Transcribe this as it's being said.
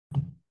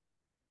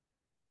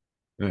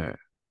Yeah.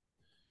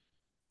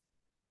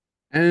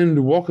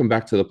 And welcome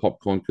back to the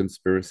Popcorn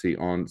Conspiracy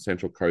on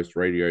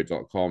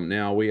CentralCoastRadio.com.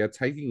 Now, we are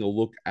taking a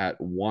look at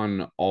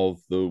one of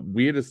the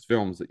weirdest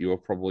films that you are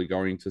probably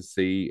going to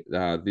see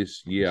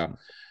this year.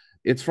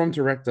 It's from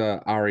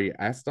director Ari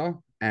Aster,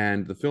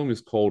 and the film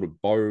is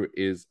called Beau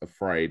is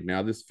Afraid.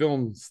 Now, this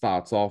film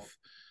starts off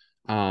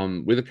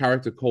with a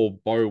character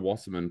called Beau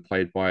Wasserman,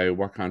 played by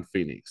Joaquin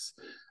Phoenix.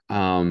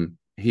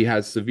 He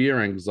has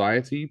severe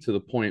anxiety to the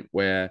point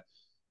where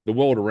the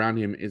world around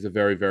him is a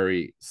very,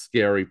 very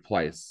scary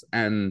place.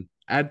 And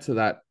add to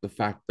that the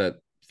fact that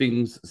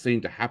things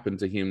seem to happen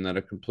to him that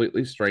are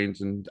completely strange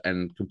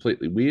and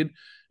completely weird.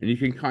 And you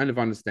can kind of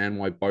understand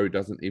why Beau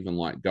doesn't even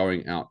like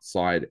going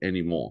outside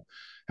anymore.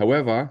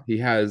 However, he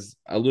has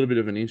a little bit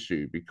of an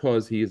issue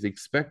because he is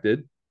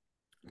expected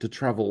to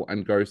travel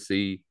and go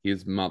see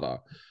his mother.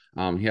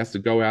 He has to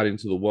go out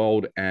into the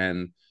world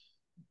and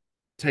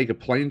take a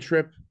plane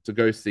trip to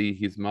go see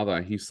his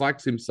mother. He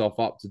psychs himself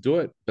up to do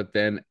it, but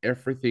then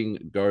everything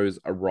goes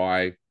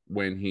awry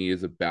when he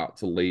is about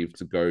to leave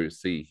to go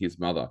see his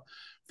mother.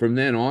 From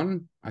then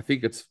on, I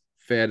think it's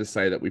fair to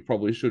say that we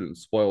probably shouldn't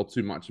spoil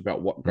too much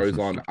about what goes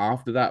on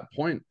after that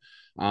point,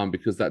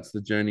 because that's the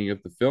journey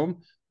of the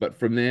film. But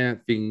from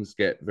there, things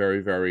get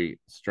very, very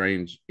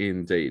strange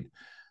indeed.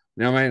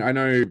 Now, mate, I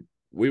know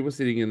we were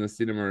sitting in the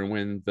cinema, and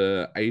when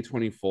the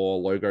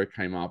A24 logo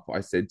came up,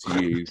 I said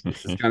to you,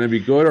 this is going to be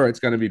good or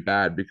it's going to be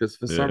bad. Because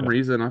for some Yeah.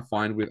 reason, I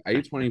find with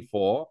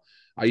A24,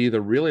 I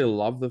either really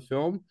love the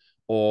film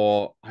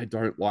or I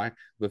don't like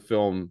the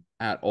film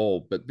at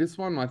all. But this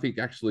one, I think,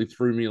 actually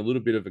threw me a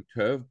little bit of a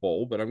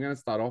curveball. But I'm going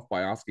to start off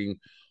by asking,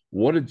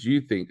 what did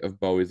you think of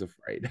Beau is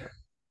Afraid?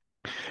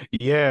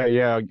 That's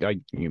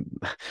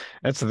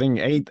the thing.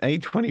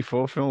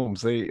 A24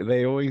 films,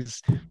 they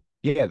always,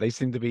 yeah, they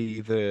seem to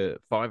be the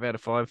 5 out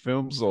of 5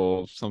 films,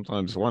 or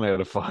sometimes 1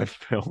 out of 5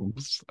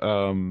 films.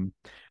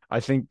 I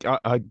think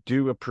I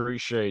do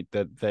appreciate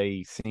that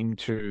they seem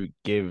to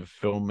give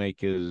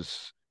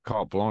filmmakers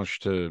carte blanche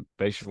to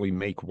basically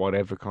make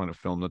whatever kind of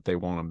film that they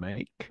want to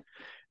make.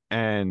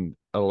 And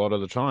a lot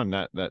of the time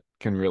that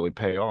can really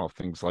pay off.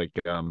 Things like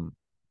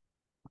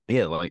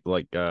yeah, like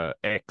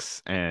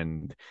X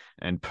and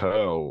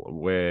Pearl,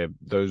 where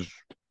those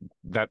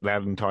that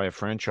entire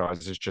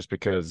franchise is just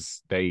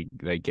because they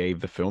gave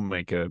the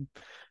filmmaker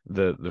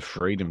the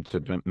freedom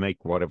to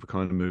make whatever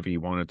kind of movie he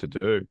wanted to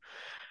do.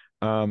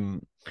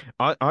 Um,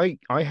 I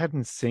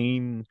hadn't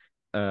seen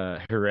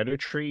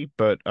Hereditary,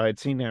 but I had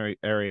seen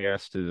Ari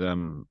Aster's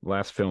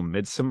last film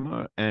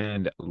Midsummer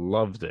and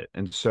loved it,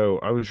 and so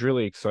I was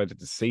really excited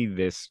to see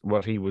this,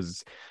 what he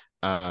was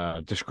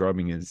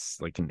describing as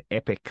like an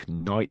epic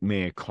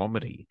nightmare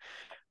comedy.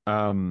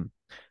 Um,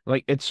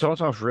 like it starts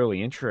off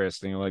really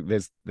interesting. Like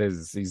there's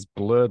these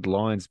blurred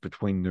lines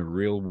between the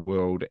real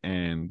world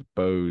and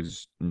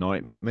Beau's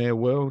nightmare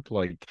world.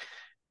 Like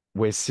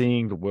we're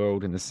seeing the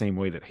world in the same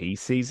way that he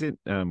sees it,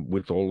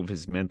 with all of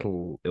his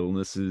mental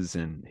illnesses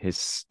and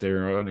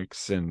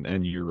hysterics and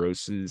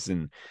neuroses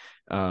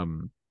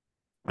um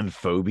and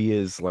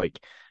phobias. Like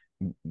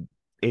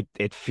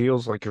it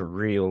feels like a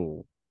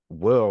real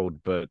world,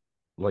 but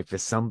like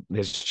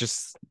there's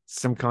just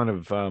some kind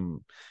of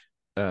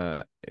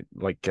uh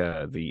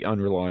the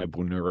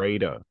unreliable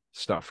narrator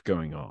stuff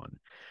going on.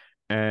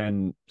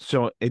 And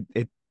so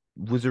it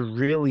was a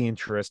really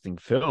interesting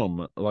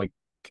film, like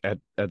at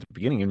the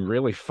beginning, and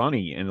really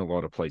funny in a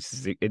lot of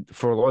places. It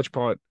for a large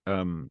part,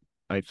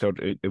 I thought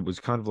it was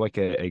kind of like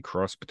a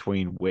cross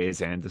between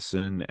Wes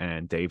Anderson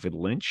and David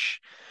Lynch.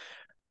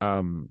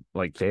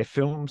 Like their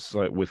films,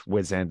 like with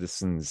Wes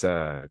Anderson's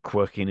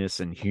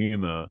quirkiness and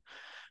humor,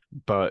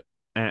 but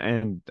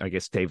and I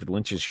guess David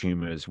Lynch's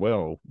humor as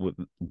well, with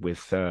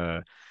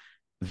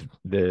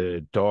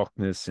the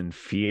darkness and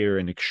fear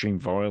and extreme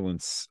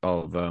violence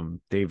of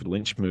David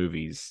Lynch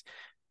movies,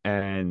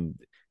 and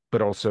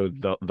but also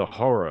the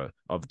horror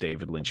of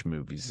David Lynch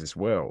movies as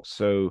well.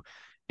 So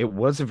it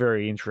was a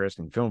very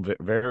interesting film, but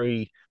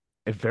very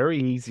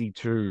easy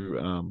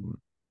to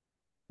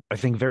I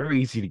think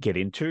very easy to get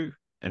into,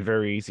 and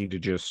very easy to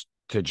just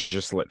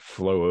let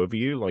flow over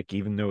you. Like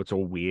even though it's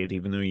all weird,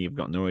 even though you've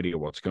got no idea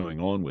what's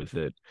going on with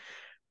it,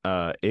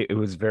 it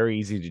was very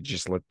easy to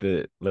just let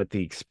the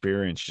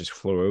experience just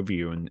flow over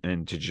you,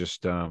 and to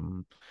just uh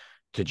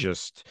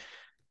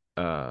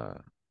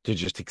to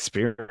just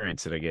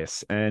experience it, I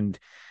guess. And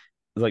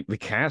like the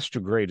cast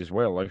are great as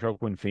well. Like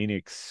Joaquin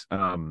Phoenix,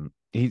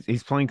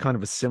 he's playing kind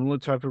of a similar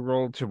type of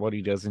role to what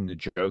he does in the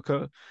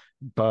Joker,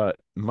 but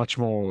much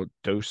more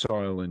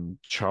docile and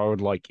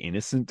childlike,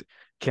 innocent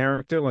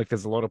character. Like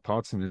there's a lot of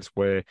parts in this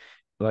where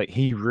like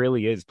he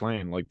really is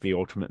playing like the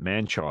ultimate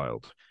man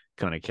child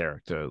kind of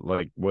character,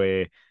 like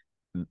where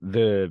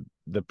the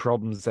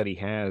problems that he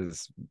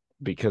has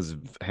because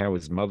of how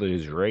his mother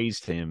has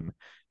raised him,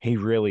 he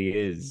really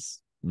is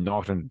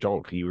not an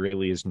adult. He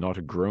really is not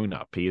a grown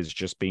up. He has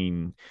just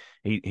been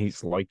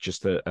he's like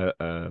just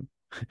a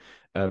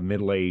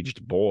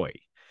middle-aged boy.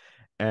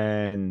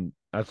 And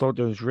I thought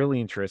that was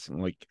really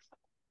interesting. Like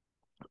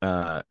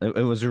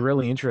it was a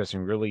really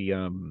interesting, really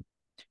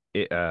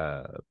it,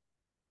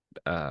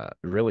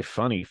 really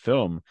funny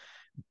film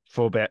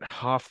for about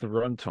half the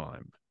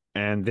runtime.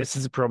 And this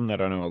is a problem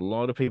that I know a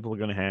lot of people are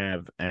going to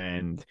have,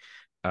 and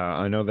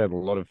I know that a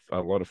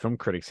lot of film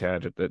critics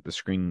had at the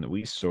screening that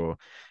we saw.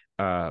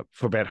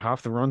 For about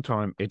half the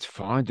runtime, it's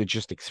fine to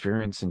just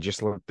experience and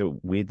just let the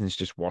weirdness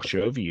just wash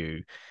over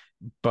you.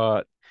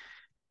 But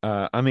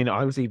I mean,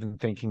 I was even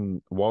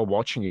thinking while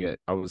watching it,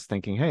 I was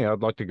thinking, hey,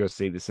 I'd like to go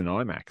see this in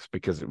IMAX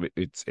because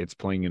it's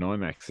playing in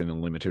IMAX in a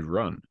limited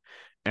run.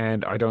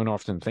 And I don't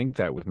often think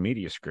that with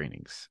media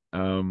screenings.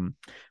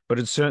 But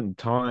at a certain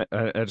point,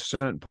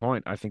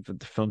 I think that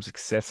the film's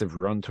excessive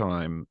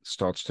runtime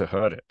starts to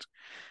hurt it.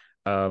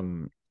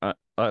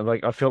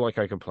 I feel like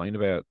I complain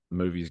about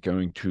movies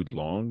going too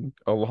long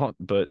a lot,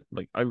 but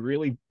like I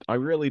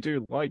really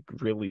do like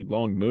really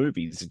long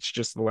movies. It's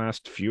just the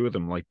last few of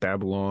them, like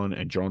Babylon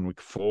and John Wick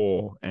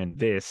 4 and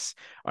this,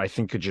 I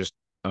think are just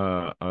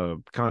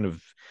kind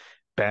of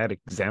bad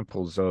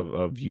examples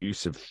of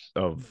use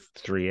of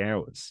 3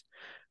 hours.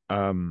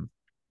 Um,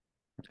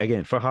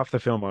 Again, for half the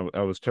film,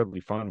 I was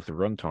totally fine with the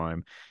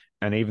runtime,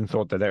 and I even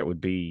thought that that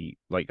would be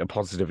like a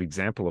positive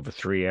example of a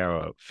 3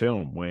 hour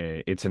film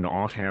where it's an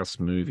art house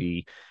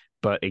movie,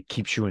 but it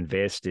keeps you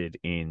invested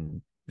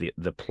in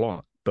the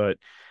plot. But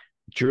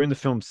during the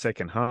film's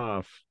second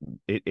half,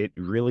 it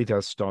really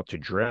does start to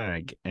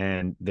drag,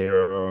 and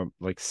there are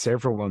like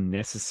several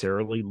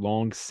unnecessarily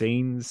long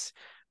scenes,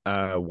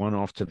 one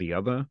after the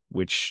other,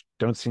 which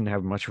don't seem to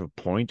have much of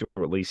a point,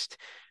 or at least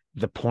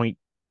the point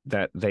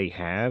that they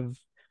have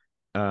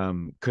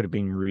could have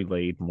been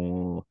relayed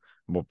more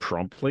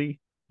promptly.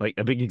 Like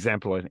a big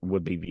example I think,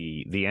 would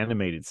be the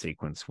animated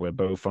sequence where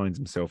Beau finds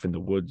himself in the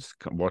woods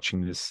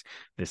watching this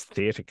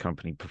theater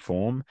company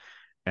perform,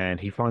 and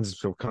he finds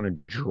himself kind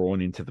of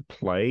drawn into the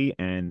play,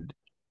 and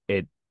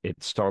it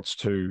starts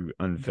to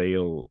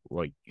unveil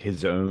like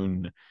his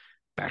own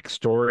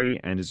backstory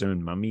and his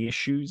own mummy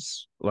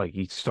issues. Like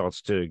he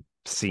starts to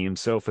see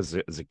himself as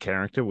a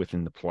character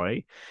within the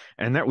play,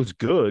 and that was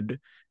good.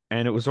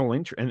 And it was all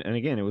and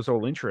again, it was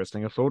all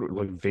interesting. I thought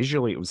like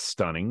visually it was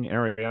stunning.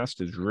 Ari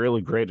Aster is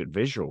really great at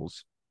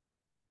visuals,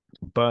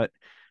 but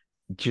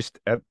just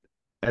at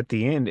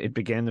the end, it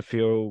began to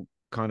feel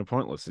kind of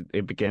pointless.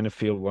 It began to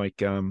feel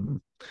like I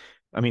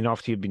mean,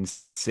 after you'd been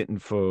sitting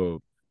for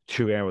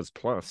 2 hours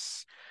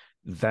plus,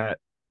 that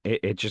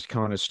it just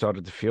kind of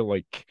started to feel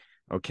like,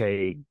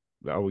 okay,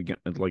 are we gonna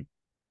like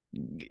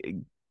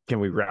can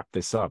we wrap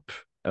this up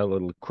a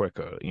little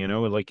quicker? You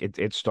know, like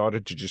it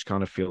started to just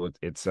kind of feel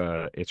its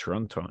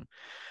runtime.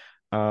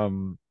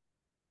 Um,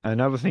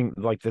 Another thing,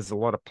 like there's a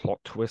lot of plot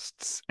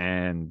twists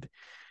and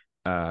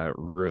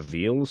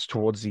reveals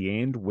towards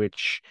the end,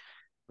 which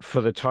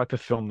for the type of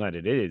film that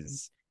it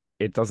is,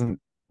 it doesn't.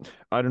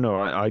 I don't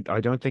know. I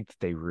don't think that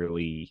they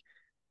really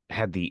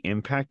had the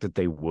impact that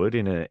they would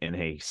in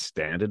a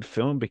standard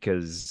film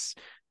because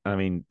I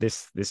mean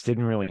this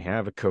didn't really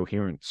have a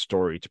coherent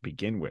story to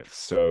begin with.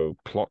 So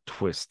plot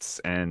twists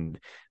and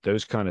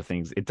those kind of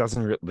things, it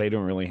doesn't they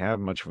don't really have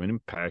much of an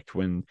impact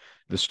when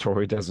the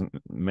story doesn't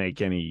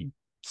make any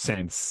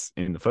sense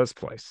in the first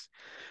place.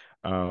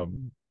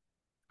 Um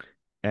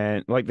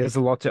and like there's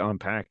a lot to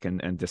unpack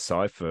and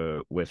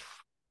decipher with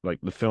like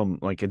the film.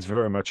 Like it's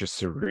very much a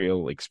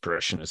surreal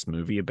expressionist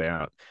movie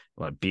about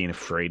like being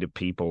afraid of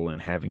people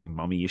and having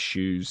mummy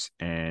issues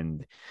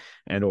and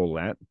all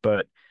that.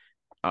 But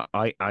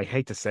I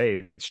hate to say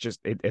it, it's just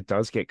it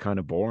does get kind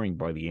of boring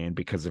by the end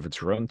because of its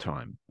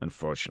runtime,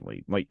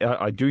 unfortunately. Like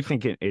I do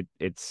think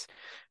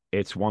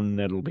it's one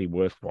that'll be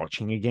worth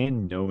watching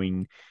again,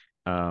 knowing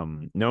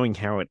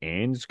how it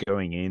ends,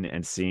 going in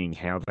and seeing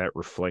how that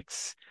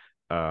reflects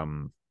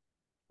um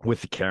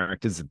with the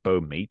characters that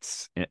Beau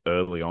meets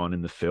early on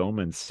in the film,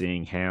 and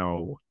seeing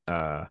how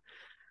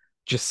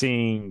just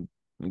seeing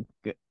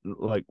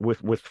like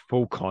with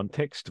full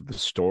context of the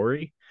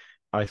story.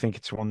 I think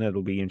it's one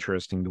that'll be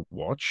interesting to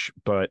watch,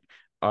 but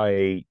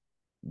I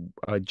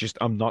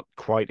I'm not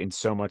quite in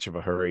so much of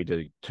a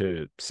hurry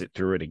to sit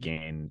through it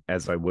again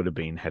as I would have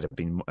been had it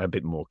been a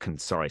bit more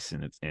concise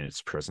in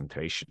its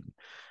presentation.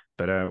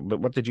 But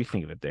what did you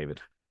think of it, David?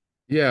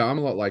 Yeah, I'm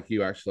a lot like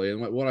you actually. And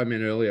what I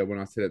meant earlier when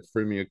I said it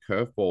threw me a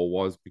curveball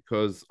was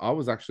because I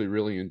was actually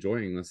really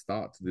enjoying the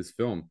start to this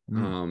film.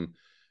 Mm.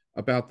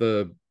 About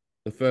the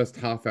first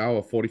half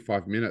hour,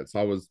 45 minutes,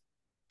 I was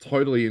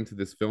totally into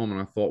this film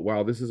and I thought,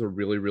 wow, this is a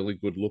really, really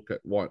good look at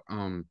what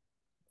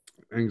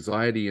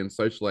anxiety and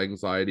social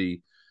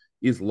anxiety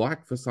is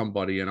like for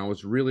somebody. And I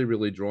was really,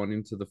 really drawn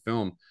into the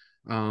film.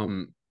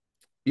 Um,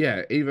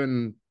 yeah,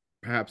 even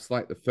perhaps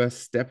like the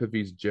first step of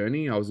his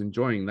journey, I was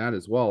enjoying that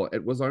as well.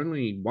 It was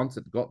only once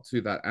it got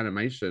to that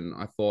animation,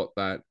 I thought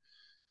that,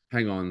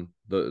 hang on,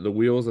 the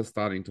wheels are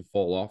starting to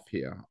fall off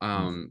here.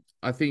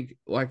 I think,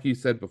 like you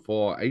said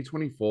before,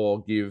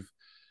 A24 give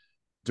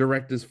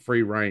directors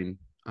free reign.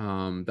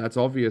 That's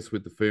obvious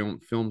with the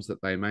films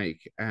that they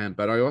make, and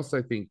but I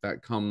also think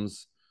that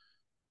comes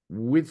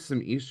with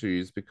some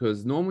issues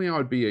because normally I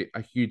would be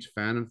a huge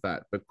fan of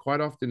that, but quite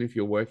often if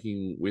you're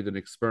working with an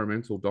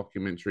experimental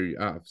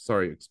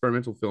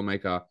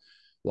filmmaker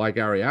like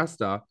Ari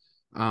Aster,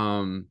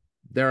 um,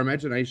 their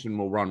imagination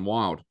will run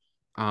wild.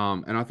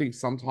 And I think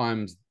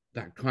sometimes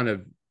that kind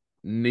of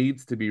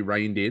needs to be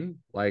reined in.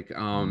 Like,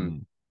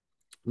 Mm,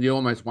 you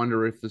almost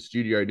wonder if the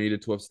studio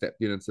needed to have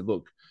stepped in and said,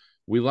 look,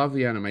 we love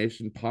the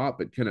animation part,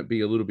 but can it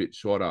be a little bit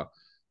shorter?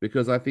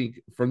 Because I think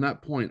from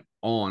that point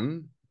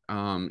on,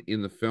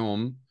 in the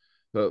film,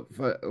 but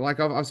like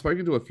I've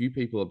spoken to a few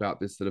people about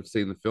this that have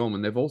seen the film,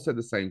 and they've all said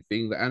the same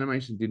thing. The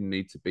animation didn't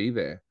need to be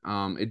there.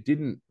 It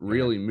didn't yeah.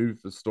 really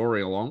move the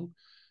story along.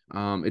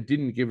 It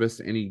didn't give us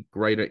any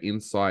greater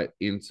insight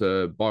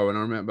into Beau. And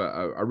I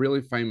remember a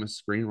really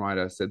famous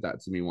screenwriter said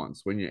that to me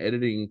once. When you're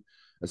editing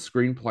a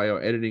screenplay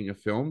or editing a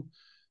film,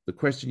 the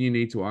question you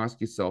need to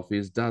ask yourself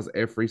is, does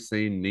every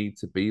scene need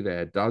to be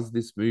there? Does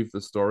this move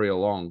the story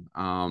along?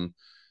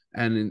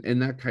 And in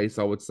that case,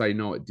 I would say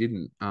no, it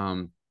didn't.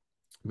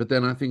 But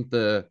then I think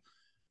the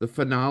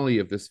finale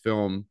of this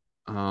film,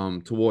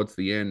 towards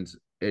the end,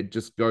 it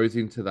just goes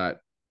into that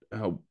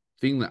uh,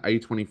 thing that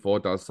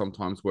A24 does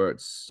sometimes, where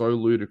it's so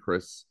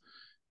ludicrous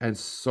and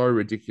so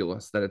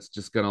ridiculous that it's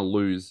just going to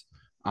lose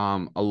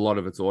a lot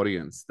of its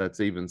audience that's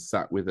even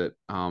sat with it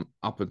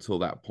up until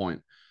that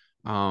point.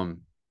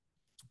 Um,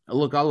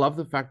 Look, I love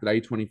the fact that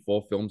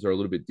A24 films are a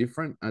little bit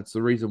different. That's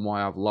the reason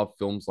why I've loved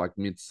films like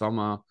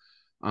Midsummer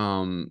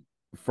um,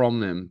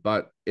 from them.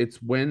 But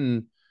it's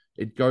when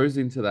it goes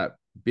into that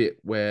bit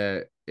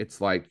where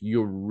it's like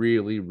you're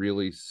really,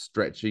 really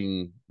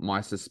stretching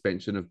my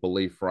suspension of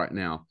belief right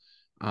now.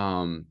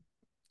 Um,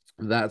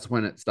 that's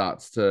when it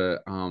starts to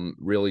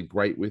really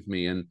grate with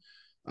me.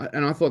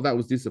 And I thought that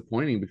was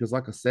disappointing because,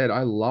 like I said,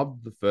 I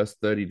loved the first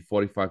 30 to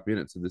 45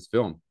 minutes of this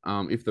film.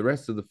 If the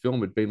rest of the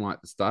film had been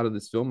like the start of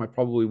this film, I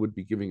probably would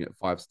be giving it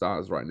 5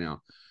 stars right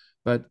now.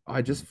 But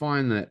I just Mm.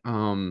 find that,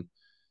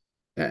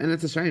 and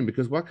it's a shame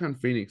because Joaquin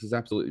Phoenix is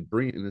absolutely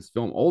brilliant in this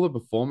film. All the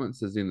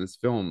performances in this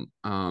film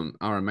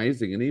are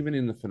amazing. And even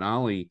in the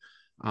finale,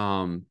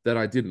 that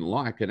I didn't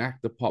like, an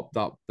actor popped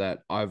up that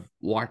I've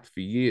liked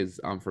for years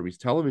from his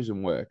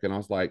television work. And I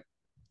was like,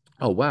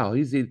 oh wow,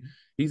 he's in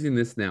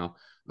this now.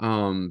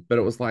 But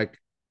it was like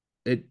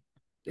it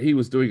he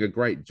was doing a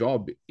great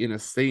job in a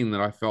scene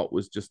that I felt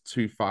was just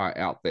too far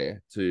out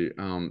there to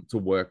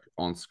work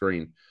on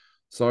screen.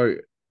 So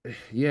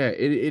yeah,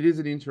 it is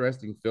an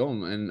interesting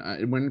film,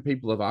 and when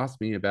people have asked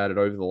me about it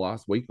over the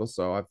last week or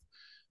so,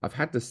 I've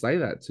had to say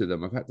that to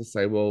them. I've had to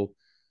say, well,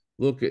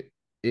 look,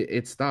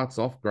 it starts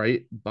off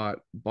great, but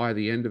by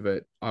the end of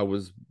it, I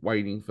was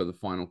waiting for the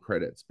final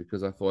credits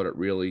because I thought it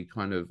really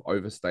kind of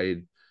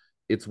overstayed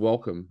its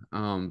welcome.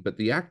 But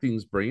the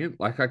acting's brilliant.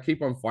 Like I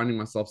keep on finding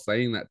myself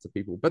saying that to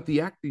people, but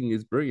the acting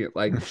is brilliant.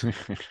 Like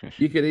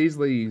you could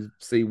easily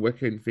see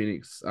Joaquin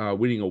Phoenix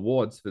winning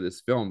awards for this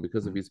film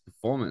because of his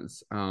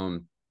performance.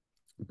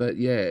 But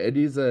yeah,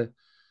 it's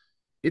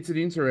an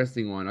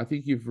interesting one. I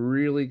think you've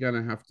really going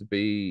to have to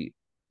be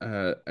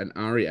an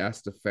Ari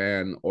Aster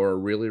fan or a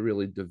really,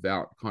 really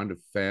devout kind of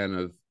fan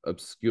of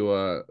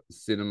obscure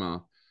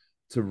cinema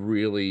to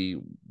really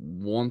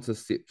want to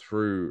sit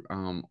through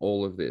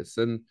all of this.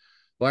 And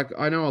like,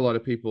 I know a lot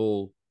of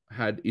people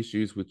had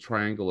issues with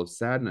Triangle of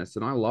Sadness,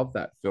 and I love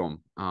that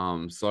film.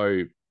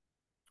 So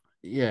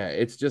yeah,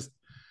 it's just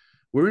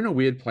we're in a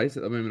weird place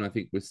at the moment, I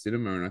think, with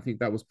cinema, and I think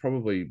that was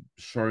probably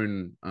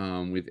shown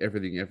with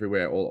Everything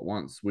Everywhere All at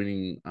Once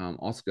winning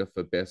Oscar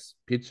for Best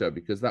Picture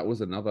because that was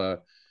another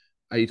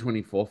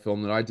A24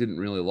 film that I didn't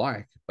really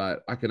like,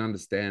 but I can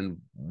understand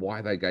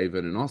why they gave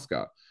it an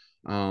Oscar.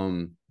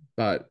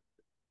 But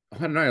I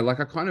don't know, like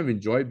I kind of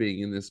enjoy being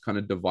in this kind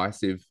of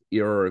divisive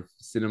era of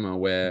cinema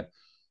where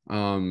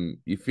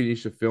you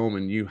finish a film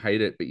and you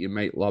hate it, but your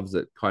mate loves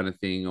it kind of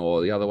thing,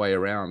 or the other way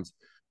around.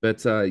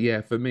 But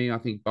yeah, for me, I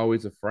think Beau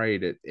is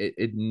Afraid.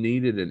 It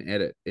needed an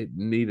edit. It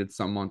needed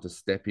someone to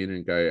step in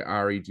and go,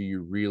 Ari, do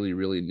you really,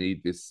 really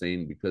need this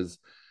scene? Because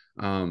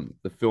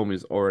the film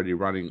is already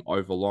running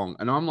over long.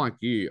 And I'm like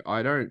you,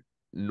 I don't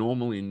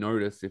normally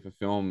notice if a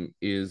film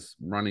is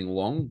running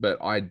long,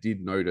 but I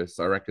did notice.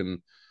 I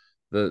reckon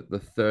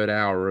the third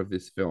hour of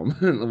this film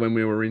when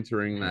we were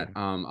entering that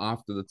Yeah.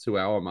 after the 2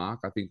 hour mark,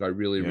 I think I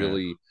really Yeah.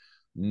 really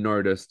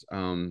noticed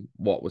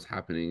what was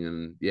happening.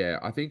 And yeah,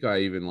 I think I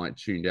even like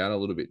tuned out a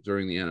little bit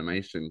during the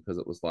animation because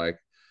it was like,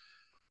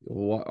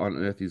 what on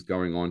earth is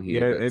going on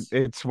here? Yeah, But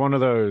it's one of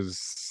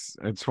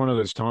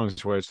those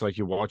times where it's like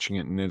you're watching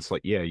it and it's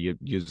like, yeah,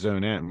 you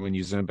zone out, and when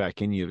you zone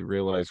back in, you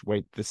realize,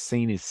 wait, the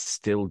scene is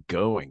still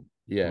going.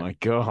 yeah. My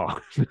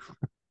God.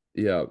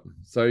 Yeah.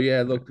 So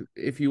yeah, look,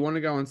 if you want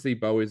to go and see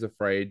Beau is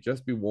Afraid,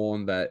 just be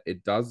warned that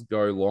it does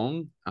go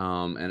long,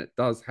 and it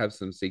does have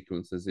some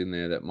sequences in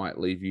there that might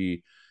leave you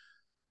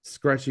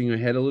scratching your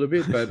head a little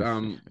bit. But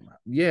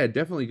yeah,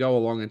 definitely go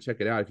along and check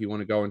it out if you want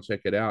to go and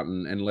check it out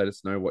and let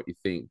us know what you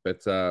think.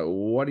 But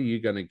what are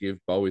you going to give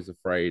Beau is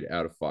Afraid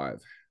out of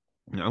 5?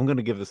 I'm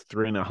gonna give this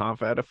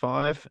 3.5 out of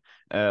 5.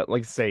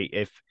 Like I say,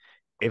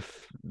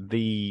 if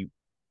the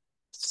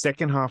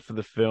second half of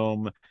the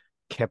film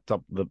kept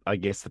up the, I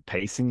guess, the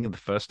pacing of the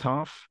first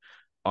half,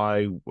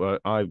 I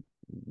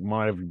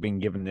might have been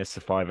given this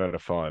a 5 out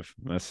of 5.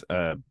 That's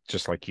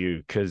just like you,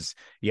 because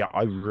yeah,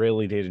 I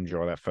really did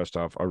enjoy that first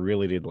half. I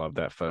really did love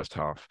that first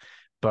half,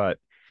 but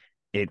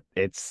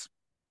it's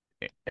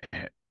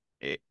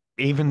it,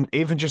 even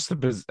just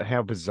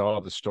how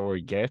bizarre the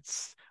story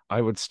gets.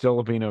 I would still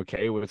have been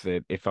okay with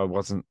it if I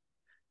wasn't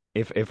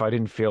if I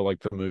didn't feel like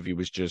the movie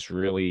was just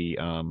really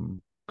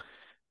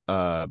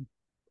uh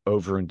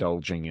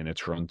overindulging in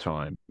its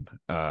runtime.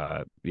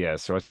 Yeah,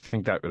 so I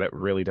think that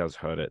really does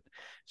hurt it.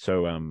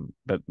 So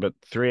but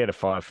 3 out of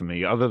 5 for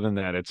me. Other than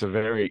that, it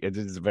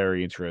is a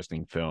very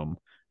interesting film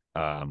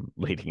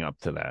leading up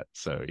to that.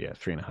 So yeah,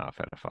 3.5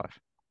 out of 5.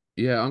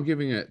 Yeah, I'm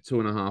giving it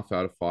 2.5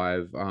 out of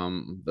 5.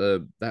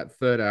 The that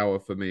third hour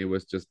for me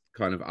was just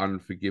kind of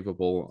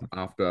unforgivable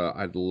after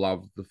I'd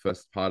loved the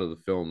first part of the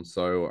film.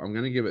 So I'm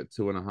going to give it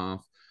 2.5.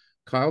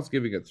 Kyle's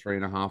giving it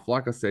 3.5.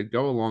 Like I said,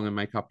 go along and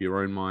make up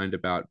your own mind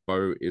about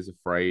Beau is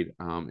Afraid.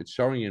 It's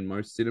showing in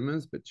most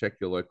cinemas, but check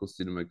your local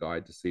cinema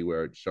guide to see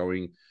where it's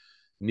showing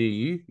near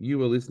you.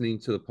 You are listening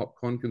to the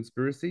Popcorn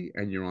Conspiracy,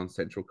 and you're on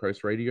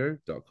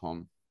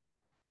centralcoastradio.com.